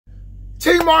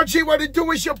Team RG, what it do?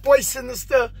 Is your boy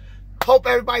Sinister. Hope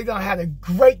everybody done had a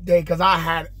great day, because I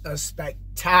had a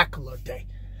spectacular day.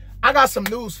 I got some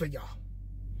news for y'all.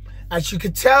 As you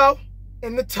can tell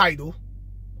in the title,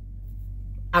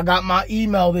 I got my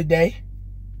email today.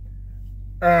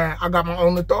 I got my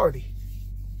own authority.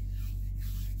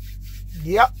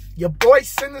 Yep, your boy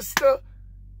Sinister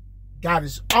got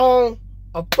his own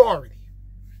authority.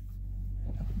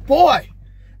 Boy,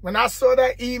 when I saw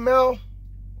that email,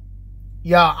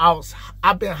 y'all,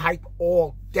 I've been hyped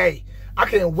all day. I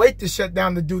can't wait to shut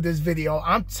down to do this video.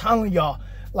 I'm telling y'all,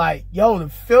 like, yo, the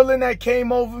feeling that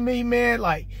came over me, man,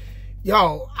 like,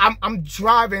 yo, I'm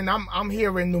driving. I'm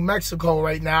here in New Mexico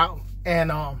right now,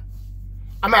 and I'm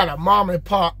at a mom and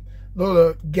pop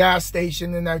little gas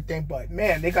station and everything. But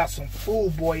man, they got some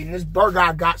food, boy, and this burger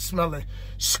I got smelling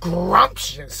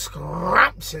scrumptious.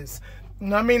 You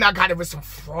know what I mean? I got it with some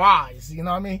fries, you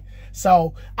know what I mean?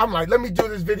 So I'm like, let me do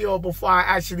this video before I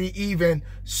actually even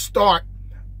start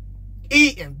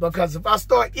eating, because if I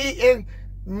start eating,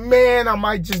 man, I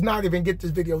might just not even get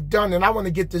this video done. And I want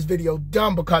to get this video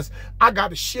done because I got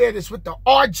to share this with the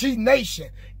RG Nation.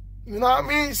 You know what I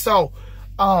mean? So,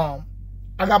 I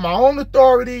got my own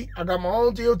authority. I got my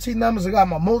own DOT numbers. I got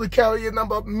my motor carrier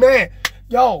number. Man,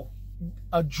 yo,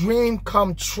 a dream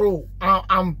come true.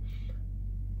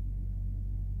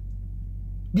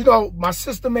 You know, my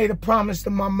sister made a promise to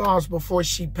my mom's before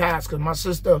she passed, because my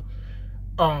sister,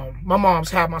 my mom's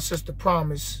had my sister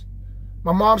promise.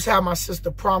 My mom's had my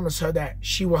sister promise her that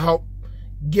she will help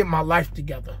get my life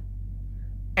together.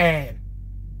 And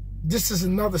this is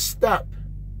another step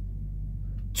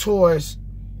towards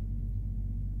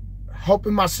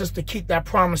helping my sister keep that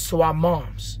promise to our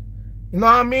moms. You know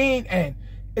what I mean? And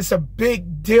it's a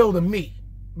big deal to me.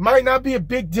 Might not be a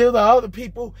big deal to other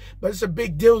people, but it's a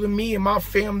big deal to me and my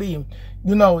family. And,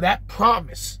 you know, that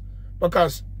promise.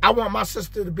 Because I want my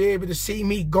sister to be able to see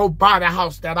me go buy the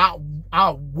house that I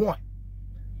want.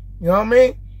 You know what I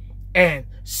mean? And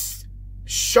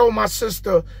show my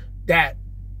sister that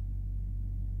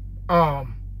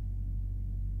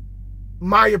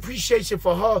my appreciation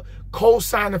for her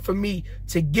co-signing for me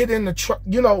to get in the truck,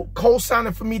 you know,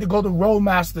 co-signing for me to go to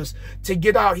Roadmasters, to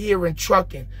get out here in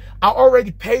trucking. I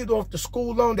already paid off the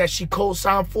school loan that she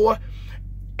co-signed for,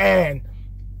 and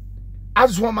I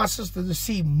just want my sister to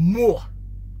see more.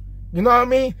 You know what I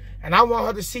mean? And I want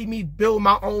her to see me build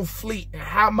my own fleet and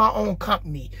have my own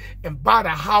company and buy the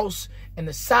house and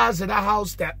the size of the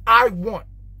house that I want.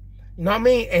 You know what I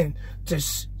mean? And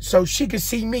so she can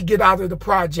see me get out of the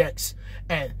projects.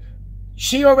 And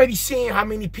she already seen how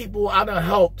many people I done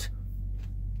helped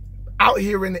out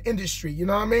here in the industry. You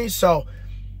know what I mean? So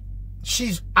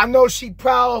I know she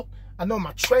proud. I know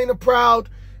my trainer proud.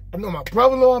 I know my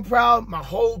brother-in-law proud. My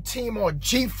whole team or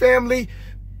G family,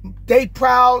 they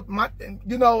proud.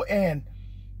 You know, and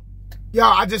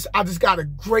y'all, I just got a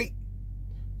great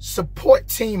support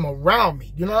team around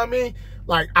me. You know what I mean?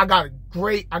 Like, I got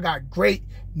great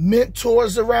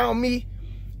mentors around me.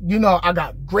 You know, I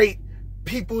got great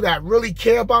people that really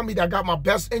care about me, that got my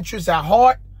best interests at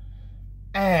heart.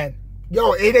 And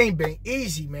yo, it ain't been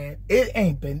easy, man. It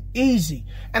ain't been easy.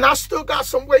 And I still got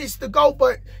some ways to go,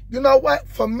 but you know what?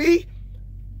 For me,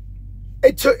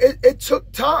 it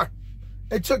took time.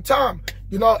 It took time.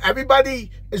 You know,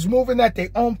 everybody is moving at their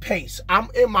own pace. I'm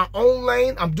in my own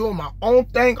lane. I'm doing my own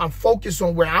thing. I'm focused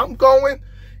on where I'm going,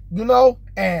 you know,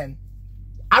 and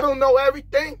I don't know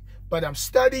everything, but I'm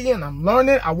studying, I'm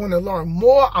learning. I want to learn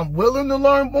more. I'm willing to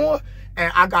learn more.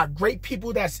 And I got great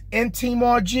people that's in Team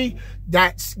RG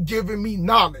that's giving me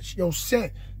knowledge. Yo,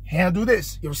 Sin, handle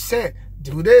this. Yo, Sin,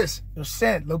 do this. Yo,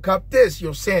 Sin, look up this.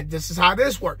 Yo, Sin, this is how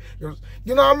this works. You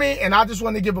know what I mean? And I just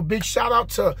want to give a big shout out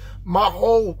to my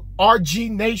whole RG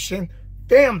Nation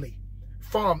family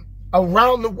from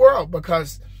around the world,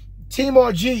 because Team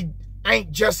RG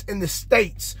ain't just in the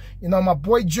States. You know, my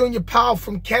boy Junior Powell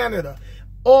from Canada,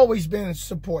 always been a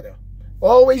supporter.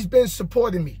 Always been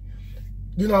supporting me.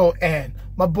 You know, and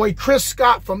my boy Chris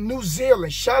Scott from New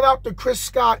Zealand. Shout out to Chris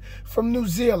Scott from New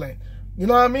Zealand. You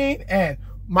know what I mean? And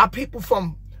my people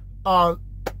from the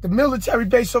military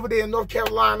base over there in North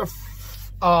Carolina,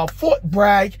 Fort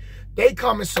Bragg, they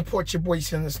come and support your boy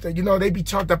Sinister. You know, they be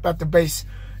turned up at the base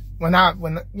when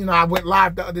you know, I went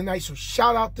live the other night. So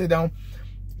shout out to them.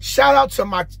 Shout out to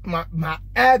my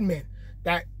admin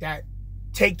that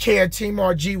take care of Team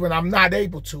RG when I'm not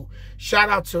able to. Shout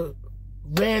out to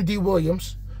Randy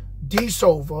Williams, D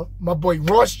Silva, my boy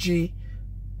Ross G,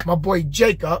 my boy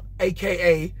Jacob,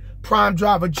 aka Prime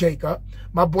Driver Jacob,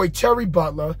 my boy Terry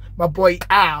Butler, my boy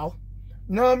Al.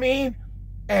 You know what I mean?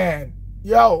 And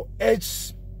yo,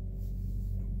 it's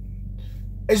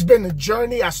It's been a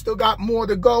journey. I still got more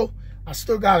to go. I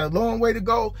still got a long way to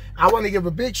go. I want to give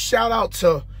a big shout out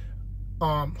to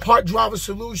Hart Driver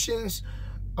Solutions,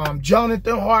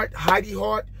 Jonathan Hart, Heidi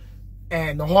Hart,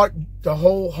 and the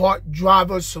whole Hart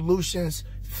Driver Solutions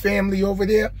family over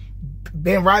there.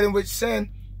 Been riding with Sin.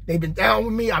 They've been down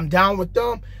with me. I'm down with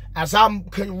them. As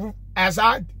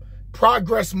I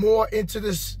progress more into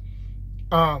this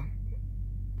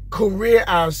career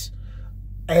as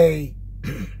a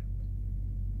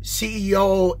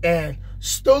CEO and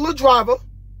still a driver,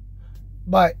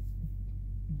 but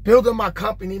building my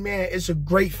company, man, it's a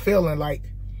great feeling. Like,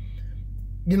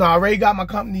 you know, I already got my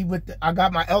company I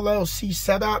got my LLC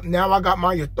set up. Now I got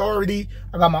my authority.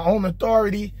 I got my own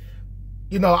authority.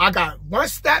 You know,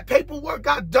 once that paperwork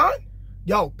got done,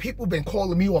 yo, people been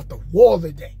calling me off the wall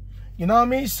today. You know what I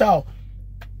mean? So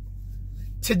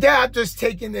today I'm just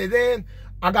taking it in.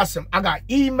 I got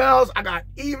emails. I got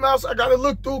to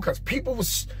look through because people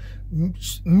was,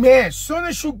 man, as soon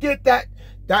as you get that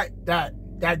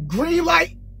green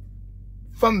light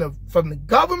from the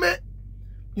government,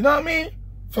 you know what I mean?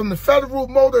 From the Federal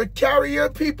Motor Carrier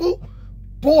people,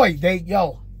 boy,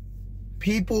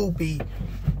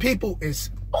 people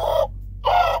is,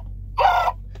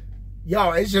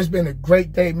 yo, it's just been a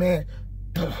great day, man.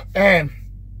 And,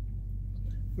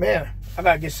 man, I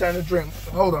gotta get something to drink.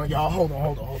 Hold on, y'all. Hold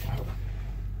on.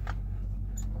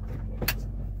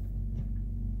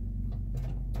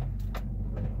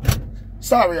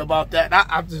 Sorry about that.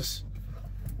 I just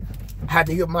had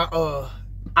to get my,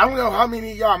 I don't know how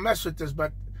many of y'all mess with this,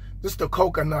 but this is the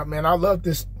coconut, man. I love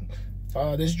this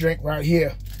drink right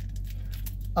here.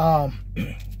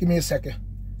 Give me a second.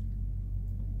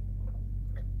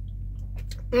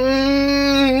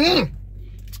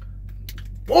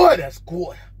 Boy, that's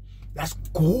good. That's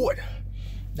good.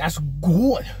 That's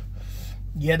good.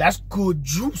 Yeah, that's good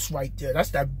juice right there.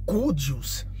 That's that good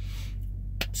juice.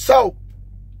 So,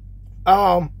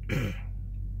 I'm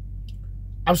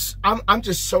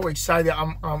just so excited.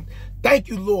 Thank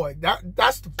you, Lord.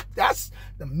 That's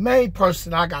the main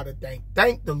person I gotta thank.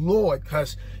 Thank the Lord,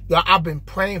 because I've been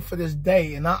praying for this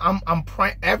day, and I'm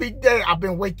praying every day. I've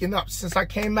been waking up since I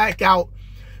came back out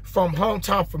from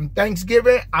hometown from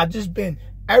Thanksgiving.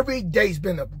 Every day's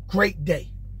been a great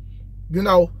day, you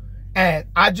know, and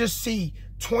I just see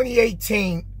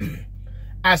 2018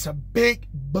 as a big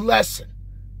blessing,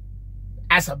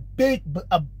 as a big.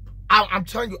 I'm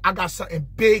telling you, I got something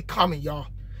big coming, y'all.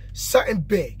 Something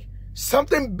big.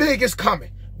 Something big is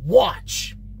coming.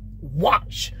 Watch.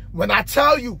 When I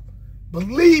tell you,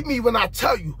 believe me when I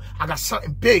tell you, I got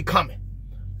something big coming.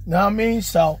 You know what I mean?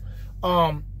 So,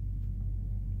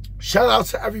 shout out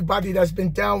to everybody that's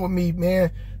been down with me,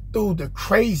 man, through the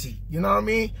crazy, you know what I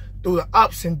mean? Through the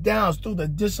ups and downs, through the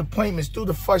disappointments, through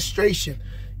the frustration.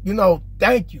 You know,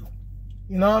 thank you.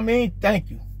 You know what I mean?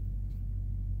 Thank you.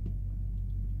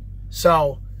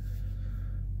 So,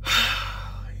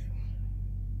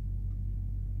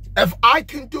 if I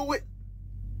can do it,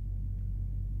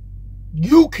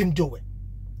 you can do it.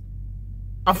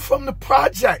 I'm from the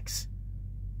projects.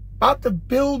 About to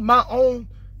build my own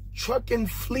trucking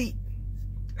fleet.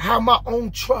 Have my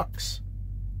own trucks.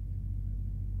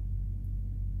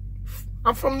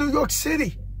 I'm from New York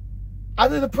City.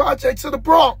 Out of the projects of the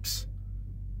Bronx.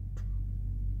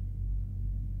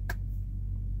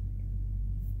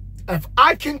 If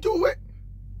I can do it,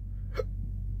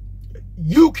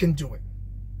 you can do it.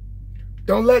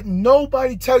 Don't let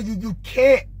nobody tell you you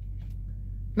can't.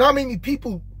 Not many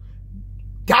people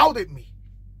doubted me.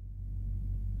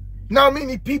 Not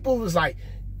many people was like,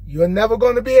 you're never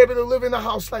going to be able to live in a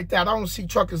house like that. I don't see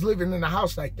truckers living in a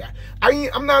house like that.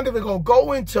 I'm not even going to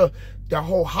go into the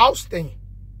whole house thing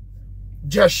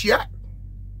just yet.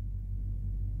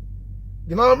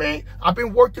 You know what I mean? I've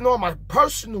been working on my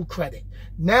personal credit.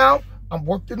 Now, I'm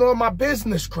working on my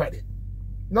business credit.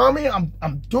 You know what I mean?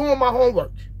 I'm doing my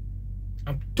homework.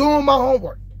 I'm doing my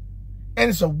homework. And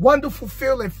it's a wonderful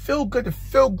feeling. Feel good and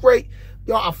feel great.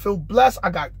 Y'all, I feel blessed.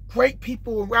 I got great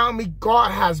people around me.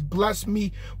 God has blessed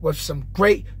me with some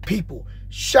great people.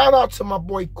 Shout out to my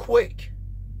boy Quick.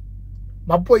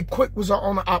 My boy Quick was our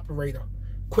owner operator.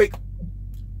 Quick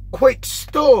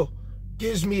still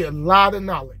gives me a lot of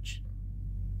knowledge.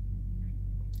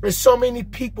 There's so many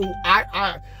people.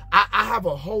 I have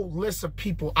a whole list of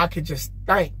people I could just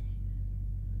thank.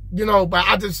 You know, but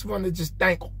I just want to just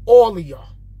thank all of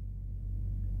y'all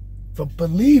for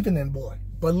believing in boy.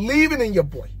 Believing in your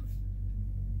boy.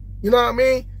 You know what I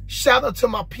mean? Shout out to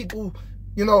my people.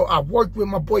 You know, I worked with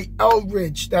my boy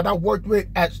Elridge that I worked with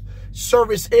at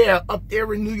Service Air up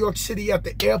there in New York City at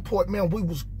the airport. Man, we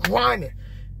was grinding.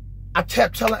 I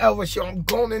kept telling Elvis, yo, I'm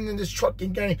going into this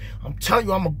trucking game. I'm telling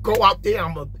you, I'm going to go out there.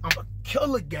 I'm going to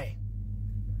kill the game.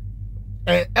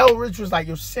 And Elvis was like,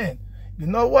 yo, Sin, you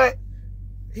know what?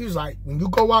 He was like, when you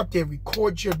go out there,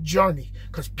 record your journey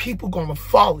because people going to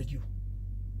follow you.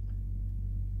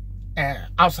 And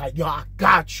I was like, yo, I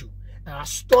got you. And I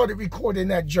started recording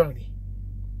that journey.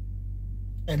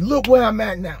 And look where I'm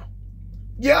at now.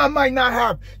 Yeah, I might not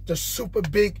have the super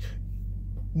big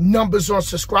numbers on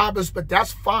subscribers, but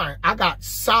that's fine. I got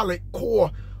solid,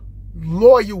 core,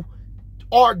 loyal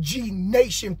RG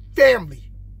Nation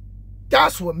family.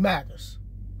 That's what matters.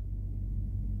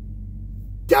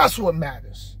 That's what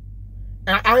matters.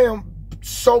 And I am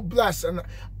so blessed. And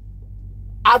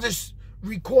I just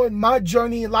record my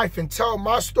journey in life and tell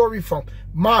my story from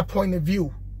my point of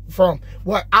view, from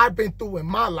what I've been through in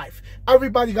my life.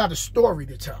 Everybody got a story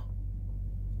to tell.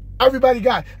 Everybody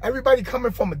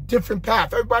coming from a different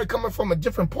path. Everybody coming from a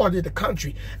different part of the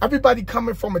country. Everybody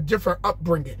coming from a different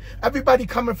upbringing. Everybody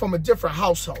coming from a different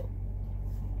household.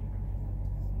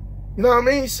 You know what I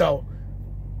mean? So,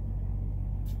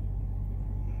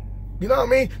 you know what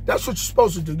I mean? That's what you're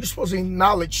supposed to do. You're supposed to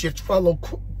acknowledge your fellow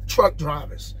truck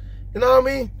drivers. You know what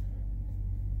I mean?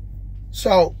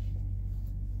 So,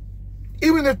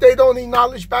 even if they don't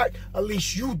acknowledge back, at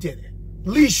least you did it. At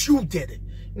least you did it.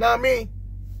 You know what I mean?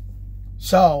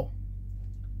 So,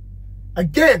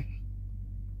 again,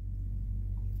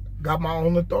 got my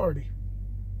own authority.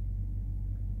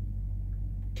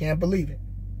 Can't believe it.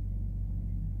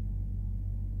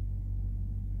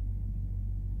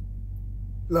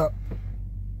 Look.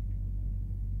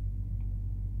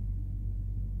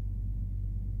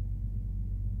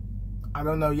 I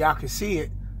don't know if y'all can see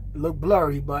it. It look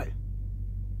blurry, but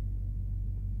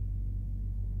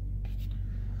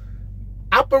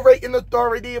operating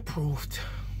authority approved.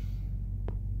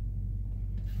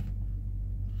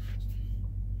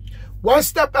 One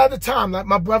step at a time, like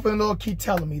my brother-in-law keep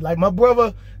telling me. Like my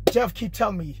brother Jeff keep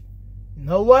telling me, you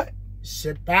know what?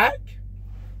 Sit back.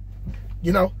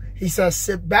 You know, he says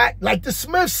sit back. Like the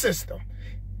Smith system.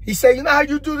 He said, you know how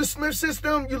you do the Smith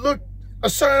system? You look a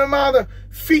certain amount of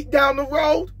feet down the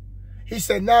road. He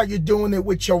said, now you're doing it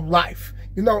with your life.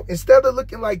 You know, instead of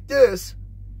looking like this,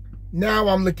 now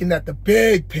I'm looking at the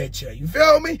big picture. You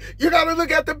feel me? You got to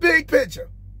look at the big picture.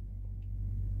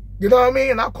 You know what I mean?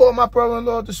 And I called my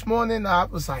brother-in-law this morning. I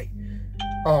was like,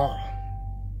 oh,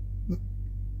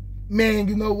 man,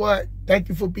 you know what? Thank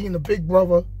you for being a big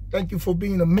brother. Thank you for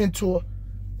being a mentor.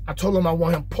 I told him I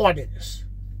want him part of this.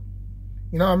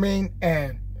 You know what I mean?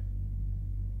 And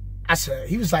I said,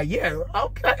 he was like, yeah,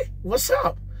 okay, what's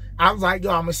up? I was like,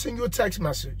 yo, I'm going to send you a text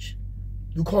message.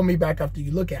 You call me back after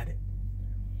you look at it.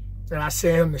 And I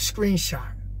sent him the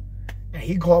screenshot. And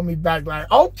he called me back like,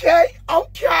 okay.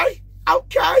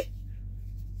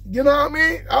 You know what I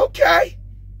mean? Okay.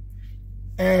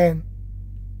 And,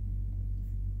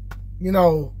 you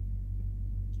know,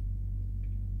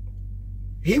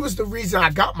 he was the reason I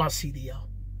got my CDL.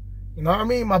 You know what I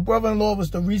mean? My brother-in-law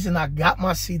was the reason I got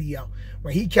my CDL.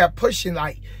 When he kept pushing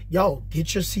like, yo,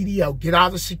 get your CDL, get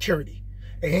out of security.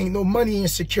 There ain't no money in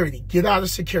security. Get out of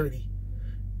security.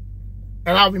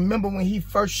 And I remember when he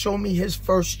first showed me his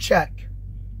first check.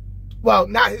 Well,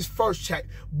 not his first check,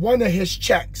 one of his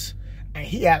checks. And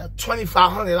he had a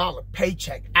 $2,500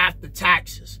 paycheck after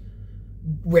taxes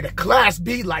with a Class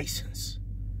B license.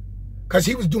 Because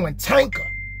he was doing tanker.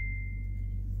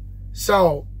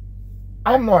 So,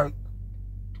 I'm like,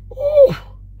 ooh.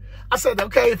 I said,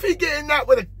 okay, if he getting that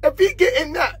with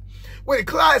a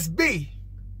Class B,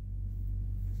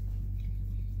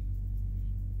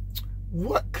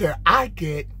 what could I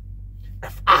get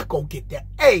if I go get the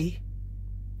A?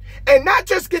 And not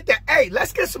just get the A.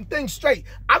 Let's get some things straight.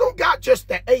 I don't got just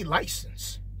the A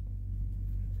license.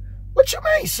 What you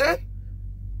mean, son?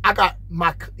 I got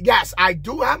my, yes, I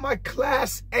do have my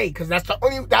Class A because that's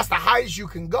the highest you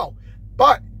can go.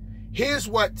 But here's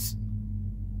what's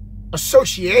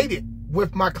associated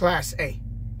with my Class A.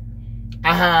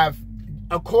 I have,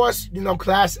 of course, you know,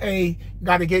 Class A, you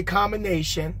got to get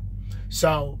combination.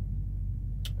 So,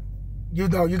 you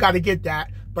know, you got to get that.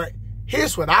 But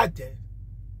here's what I did.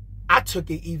 I took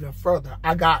it even further.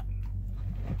 I got,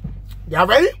 y'all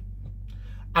ready?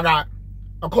 I got,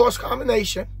 of course,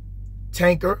 combination,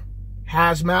 tanker,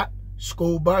 hazmat,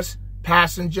 school bus,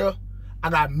 passenger. I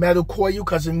got metal coil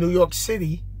because in New York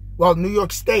City, well, New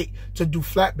York State, to do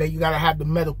flatbed, you got to have the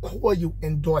metal coil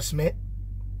endorsement.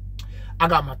 I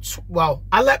got my, well,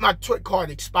 I let my TWIC card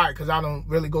expire because I don't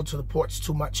really go to the ports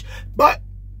too much. But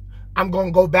I'm going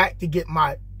to go back to get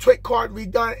my TWIC card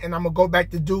redone, and I'm going to go back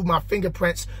to do my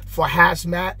fingerprints for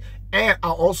hazmat And I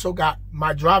also got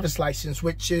my driver's license,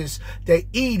 which is the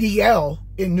EDL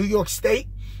in New York State.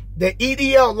 The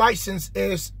EDL license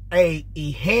is a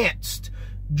enhanced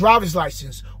driver's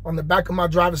license. On the back of my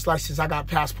driver's license, I got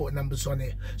passport numbers on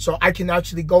there. So I can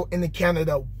actually go into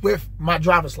Canada with my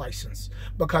driver's license,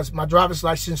 because my driver's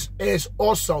license is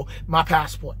also my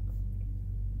passport.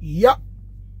 Yup.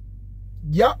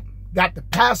 Got the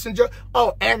passenger.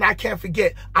 Oh, and I can't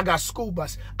forget, I got school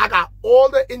bus. I got all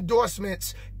the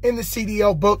endorsements in the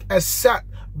CDL book except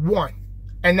one.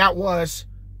 And that was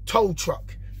tow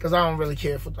truck. Because I don't really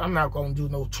care for, I'm not going to do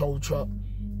no tow truck.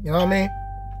 You know what I mean?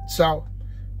 So,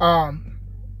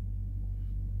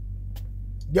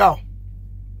 yo.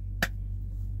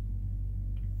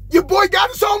 Your boy got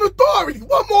his own authority.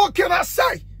 What more can I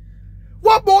say?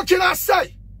 What more can I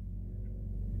say?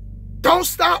 Don't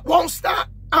stop, won't stop.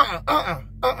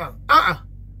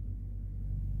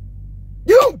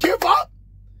 You don't give up.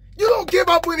 You don't give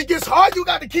up when it gets hard. You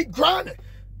got to keep grinding.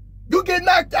 You get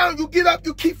knocked down, you get up,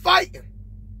 you keep fighting.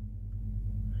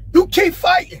 You keep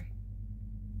fighting.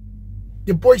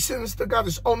 Your boy Sinnizter got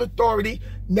his own authority.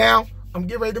 Now, I'm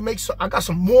getting ready to make I got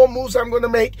some more moves I'm going to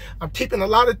make. I'm keeping a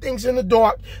lot of things in the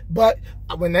dark. But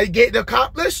when they get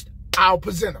accomplished, I'll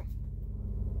present them.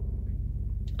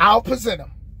 I'll present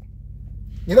them.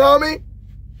 You know what I mean?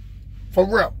 For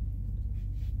real.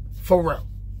 For real.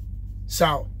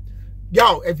 So,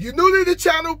 yo, if you're new to the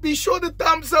channel, be sure to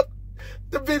thumbs up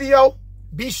the video.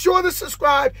 Be sure to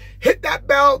subscribe. Hit that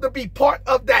bell to be part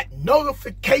of that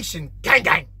notification gang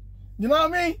gang. You know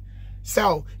what I mean?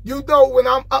 So, you know when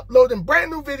I'm uploading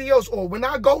brand new videos, or when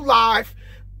I go live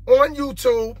on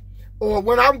YouTube, or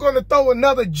when I'm going to throw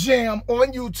another jam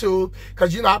on YouTube,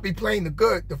 because, you know, I'll be playing the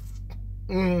good,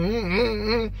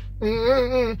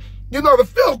 you know, the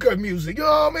feel-good music, you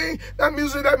know what I mean? That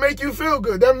music that make you feel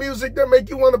good. That music that make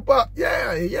you want to buck.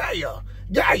 Yeah.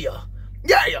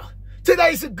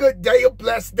 Today's a good day, a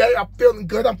blessed day. I'm feeling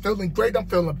good. I'm feeling great. I'm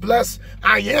feeling blessed.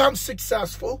 I am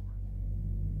successful.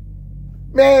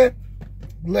 Man,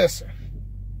 listen.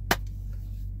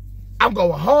 I'm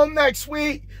going home next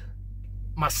week.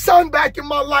 My son back in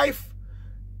my life.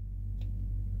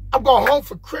 I'm going home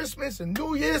for Christmas and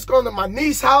New Year's, going to my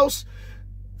niece's house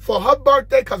for her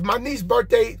birthday, because my niece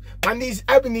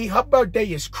Ebony, her birthday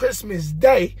is Christmas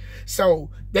Day. So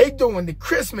they doing the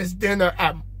Christmas dinner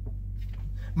at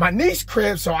my niece's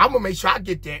crib. So I'm going to make sure I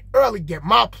get there early, get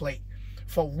my plate.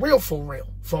 For real.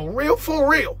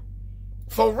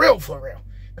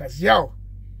 Because, yo,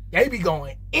 they be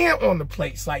going in on the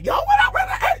place. Like, yo,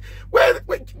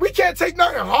 we can't take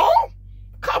nothing home?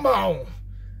 Come on,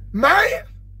 man.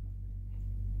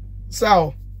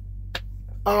 So,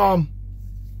 I'm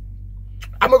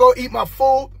going to go eat my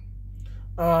food.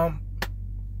 I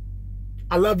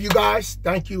love you guys.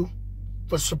 Thank you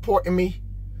for supporting me.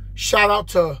 Shout out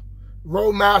to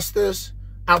Roadmasters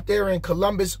out there in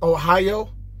Columbus,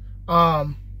 Ohio,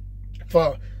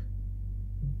 for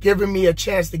giving me a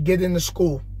chance to get into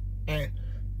school and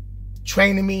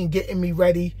training me and getting me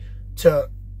ready to,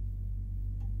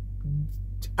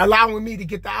 allowing me to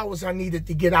get the hours I needed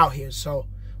to get out here. So,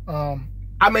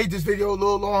 I made this video a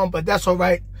little long, but that's all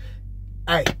right.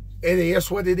 Hey, it is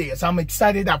what it is. I'm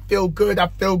excited. I feel good. I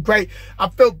feel great. I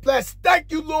feel blessed.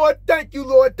 Thank you, Lord. Thank you,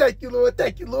 Lord. Thank you, Lord.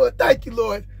 Thank you, Lord. Thank you,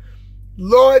 Lord.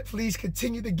 Lord, please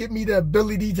continue to give me the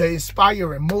ability to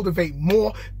inspire and motivate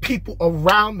more people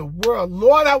around the world.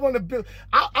 Lord, I want to build,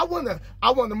 I want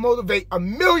to motivate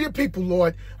 1 million people,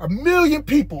 Lord. 1 million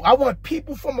people. I want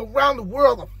people from around the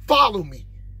world to follow me.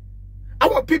 I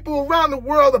want people around the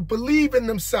world to believe in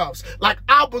themselves like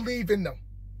I believe in them.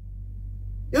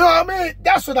 You know what I mean?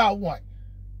 That's what I want.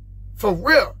 For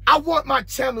real. I want my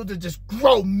channel to just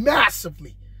grow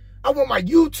massively. I want my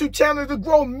YouTube channel to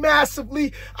grow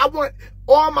massively. I want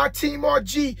all my Team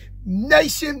RG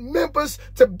Nation members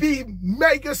to be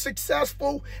mega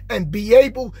successful and be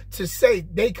able to say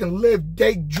they can live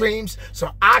their dreams, so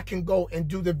I can go and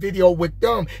do the video with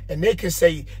them and they can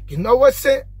say, you know what,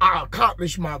 Sin? I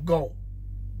accomplished my goal.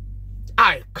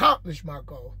 I accomplished my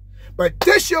goal. But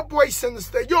this your boy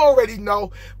Sinnizter. You already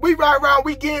know. We ride around,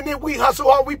 we get in it, we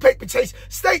hustle hard, we paper chase,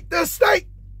 state to state.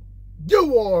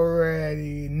 You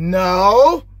already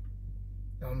know.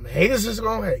 Them haters is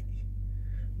gonna hate.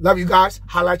 Love you guys.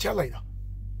 Holla at y'all later.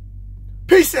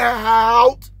 Peace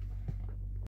out.